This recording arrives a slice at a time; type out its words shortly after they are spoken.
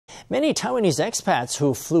Many Taiwanese expats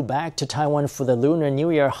who flew back to Taiwan for the Lunar New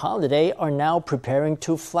Year holiday are now preparing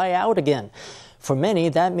to fly out again. For many,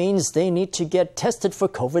 that means they need to get tested for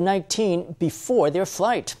COVID-19 before their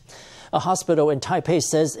flight. A hospital in Taipei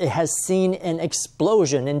says it has seen an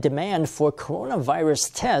explosion in demand for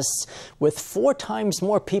coronavirus tests, with 4 times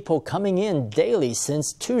more people coming in daily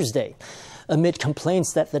since Tuesday. Amid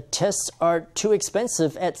complaints that the tests are too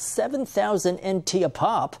expensive at 7,000 NT a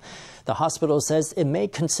pop, the hospital says it may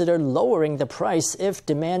consider lowering the price if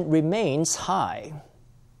demand remains high.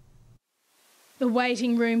 The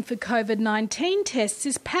waiting room for COVID-19 tests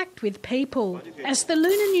is packed with people. As the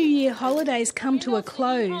Lunar New Year holidays come to a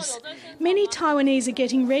close, many Taiwanese are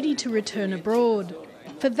getting ready to return abroad.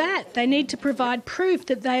 For that, they need to provide proof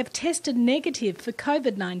that they have tested negative for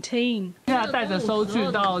COVID-19.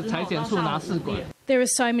 There are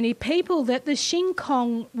so many people that the Hsing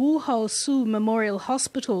Wuhou Su Memorial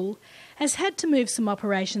Hospital has had to move some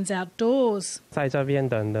operations outdoors. I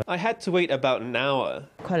had to wait about an hour.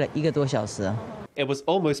 It was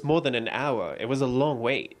almost more than an hour. It was a long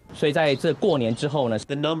wait.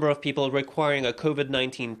 The number of people requiring a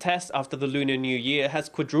COVID-19 test after the Lunar New Year has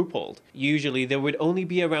quadrupled. Usually there would only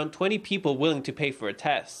be around 20 people willing to pay for a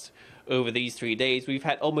test. Over these 3 days, we've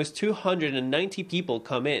had almost 290 people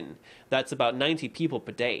come in. That's about 90 people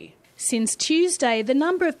per day. Since Tuesday, the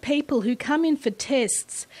number of people who come in for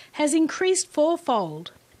tests has increased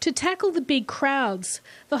fourfold. To tackle the big crowds,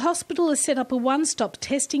 the hospital has set up a one-stop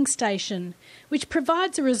testing station, which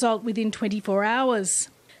provides a result within 24 hours.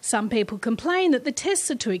 Some people complain that the tests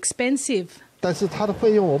are too expensive.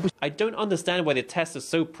 I don't understand why the test is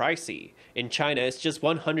so pricey. In China, it's just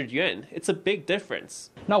 100 yuan. It's a big difference.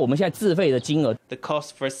 The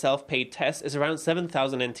cost for a self-paid test is around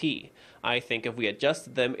 7,000 NT. I think if we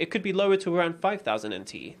adjusted them, it could be lowered to around 5,000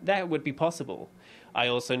 NT. That would be possible. I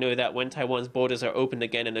also know that when Taiwan's borders are opened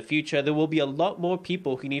again in the future, there will be a lot more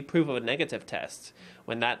people who need proof of a negative test.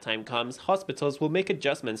 When that time comes, hospitals will make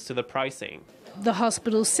adjustments to the pricing. The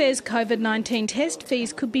hospital says COVID-19 test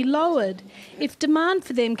fees could be lowered if demand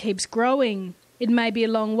for them keeps growing. It may be a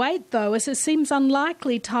long wait, though, as it seems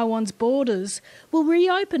unlikely Taiwan's borders will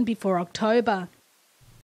reopen before October.